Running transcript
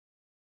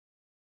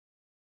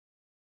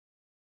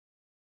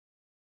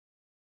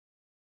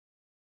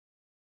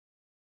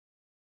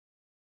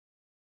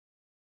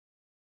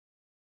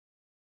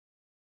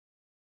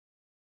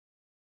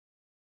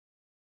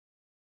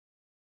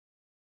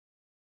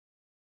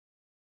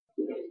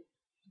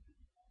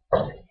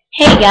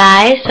Hey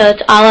guys, so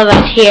it's all of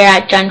us here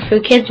at Junk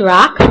Food Kids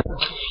Rock,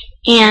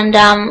 and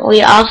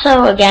we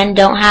also again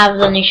don't have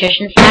the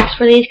nutrition facts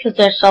for these because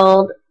they're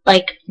sold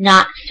like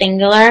not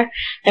singular.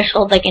 They're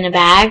sold like in a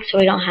bag, so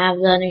we don't have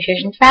the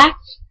nutrition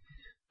facts.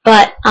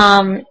 But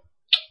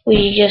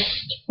we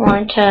just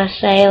wanted to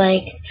say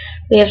like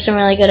we have some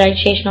really good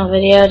educational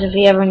videos if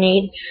you ever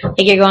need,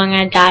 like you're going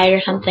on a diet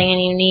or something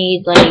and you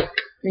need like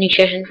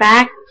nutrition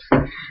facts.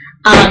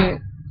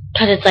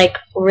 Because it's like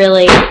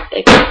really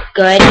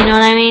good, you know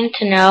what I mean,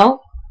 to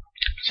know,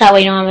 so that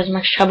way you don't have as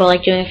much trouble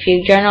like doing a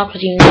food journal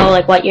because you know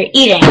like what you're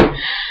eating.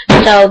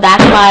 So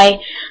that's why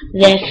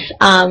this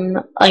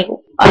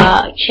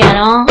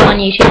channel on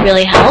YouTube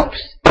really helps,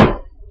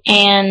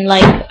 and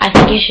like I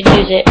think you should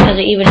use it because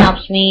it even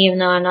helps me even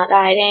though I'm not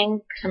dieting,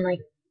 because I'm like,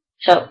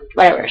 so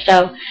whatever.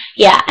 So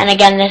yeah, and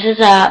again, this is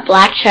a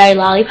black cherry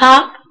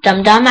lollipop,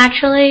 Dum Dum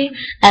actually,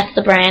 that's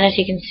the brand as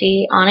you can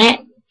see on it.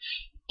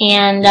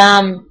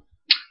 And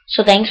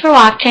so thanks for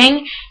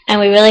watching, and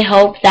we really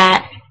hope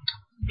that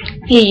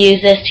you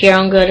use this to your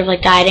own good of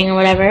like dieting or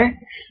whatever.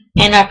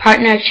 And our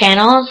partner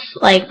channels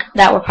like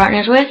that we're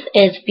partners with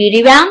is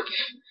Beauty Bounce,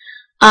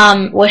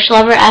 Wish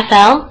Lover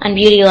FL, and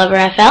Beauty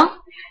Lover FL,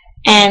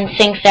 and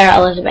Sing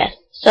Sarah Elizabeth.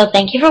 So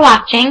thank you for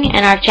watching,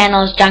 and our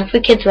channel is Junk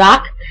Food Kids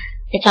Rock.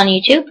 It's on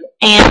YouTube,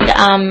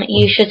 and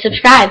you should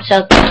subscribe.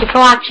 So thank you for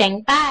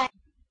watching. Bye.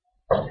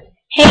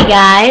 Hey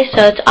guys,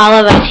 so it's all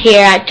of us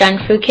here at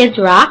Junk Food Kids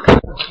Rock.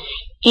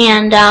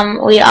 And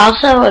we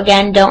also,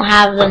 again, don't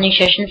have the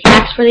nutrition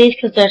facts for these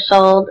because they're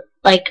sold,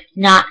 like,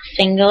 not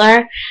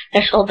singular.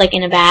 They're sold, like,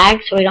 in a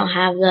bag, so we don't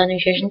have the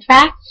nutrition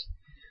facts.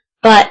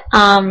 But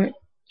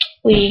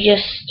we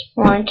just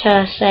wanted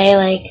to say,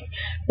 like,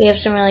 we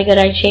have some really good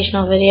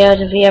educational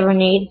videos if you ever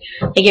need,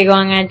 like, you're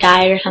going on a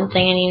diet or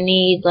something and you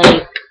need,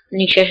 like,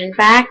 nutrition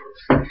facts.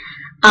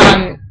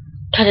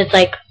 Because it's,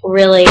 like,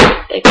 really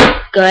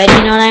good,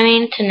 you know what I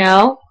mean, to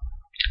know.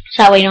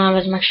 So that way you don't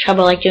have as much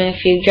trouble like doing a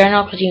food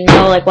journal because you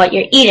know like what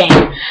you're eating.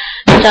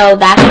 So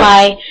that's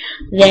why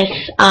this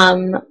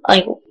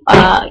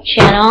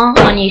channel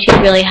on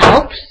YouTube really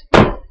helps,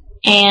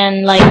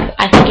 and like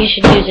I think you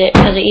should use it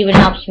because it even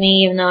helps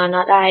me even though I'm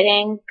not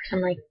dieting, because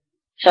I'm like,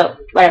 so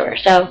whatever.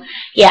 So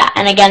yeah,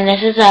 and again,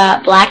 this is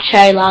a black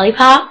cherry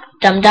lollipop,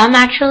 Dum Dum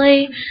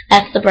actually,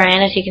 that's the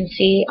brand as you can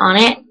see on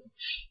it.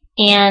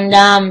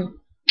 And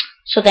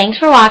so thanks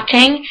for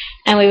watching,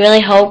 and we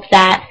really hope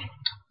that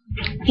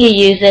you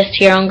use this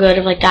to your own good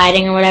of like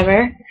dieting or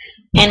whatever.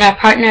 And our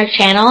partner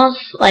channels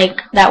like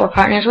that we're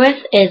partners with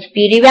is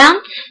Beauty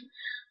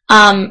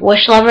Bounce,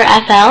 Wish Lover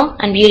FL,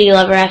 and Beauty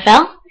Lover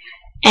FL,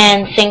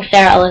 and Sing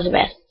Sarah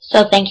Elizabeth.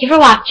 So thank you for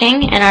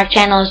watching, and our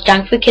channel is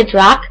Junk Food Kids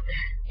Rock.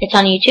 It's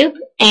on YouTube,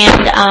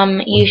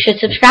 and you should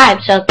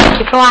subscribe. So thank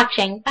you for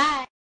watching.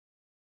 Bye.